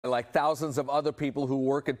Like thousands of other people who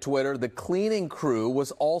work at Twitter, the cleaning crew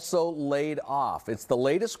was also laid off. It's the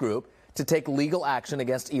latest group to take legal action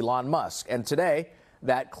against Elon Musk. And today,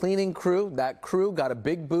 that cleaning crew, got a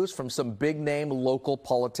big boost from some big-name local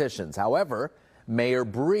politicians. However, Mayor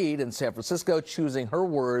Breed in San Francisco choosing her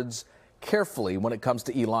words carefully when it comes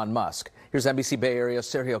to Elon Musk. Here's NBC Bay Area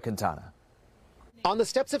Sergio Quintana. On the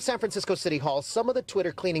steps of San Francisco City Hall, some of the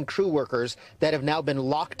Twitter cleaning crew workers that have now been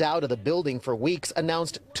locked out of the building for weeks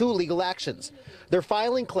announced two legal actions. They're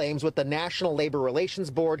filing claims with the National Labor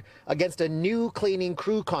Relations Board against a new cleaning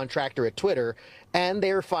crew contractor at Twitter, and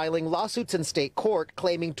they're filing lawsuits in state court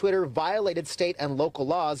claiming Twitter violated state and local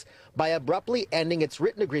laws by abruptly ending its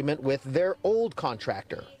written agreement with their old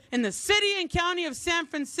contractor. In the city and county of San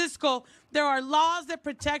Francisco, there are laws that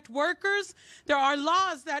protect workers. There are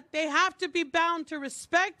laws that they have to be bound to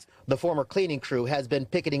respect. The former cleaning crew has been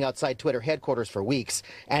picketing outside Twitter headquarters for weeks.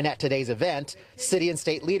 And at today's event, city and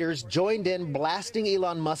state leaders joined in blasting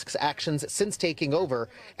Elon Musk's actions since taking over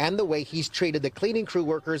and the way he's treated the cleaning crew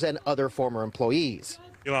workers and other former employees.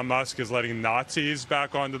 Elon Musk is letting Nazis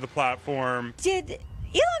back onto the platform. Did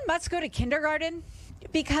Elon Musk go to kindergarten?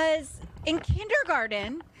 Because in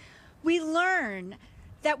kindergarten, we learn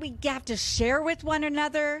that we have to share with one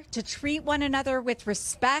another, to treat one another with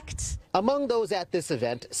respect. Among those at this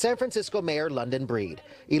event, San Francisco Mayor London Breed.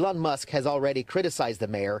 Elon Musk has already criticized the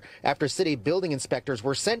mayor after city building inspectors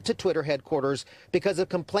were sent to Twitter headquarters because of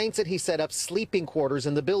complaints that he set up sleeping quarters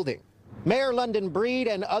in the building. Mayor London Breed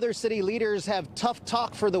and other city leaders have tough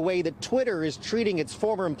talk for the way that Twitter is treating its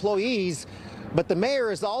former employees. But the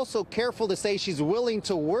mayor is also careful to say she's willing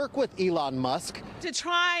to work with Elon Musk To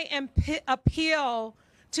try and appeal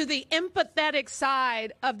to the empathetic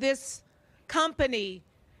side of this company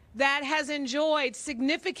that has enjoyed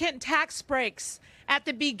significant tax breaks at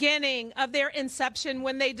the beginning of their inception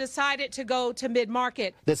when they decided to go to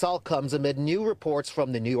mid-market. This all comes amid new reports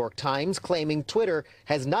from the New York Times claiming Twitter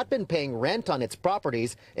has not been paying rent on its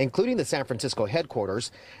properties, including the San Francisco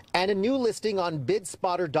headquarters, and a new listing on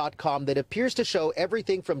bidspotter.com that appears to show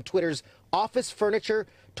everything from Twitter's office furniture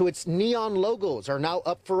to its neon logos are now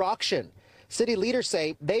up for auction. City leaders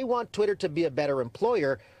say they want Twitter to be a better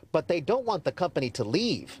employer, but they don't want the company to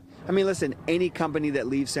leave. I mean, listen, any company that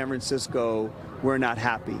leaves San Francisco, we're not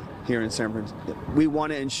happy here in San Francisco. We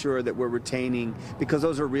want to ensure that we're retaining, because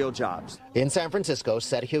those are real jobs. In San Francisco,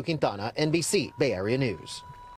 Sergio Quintana, NBC Bay Area News.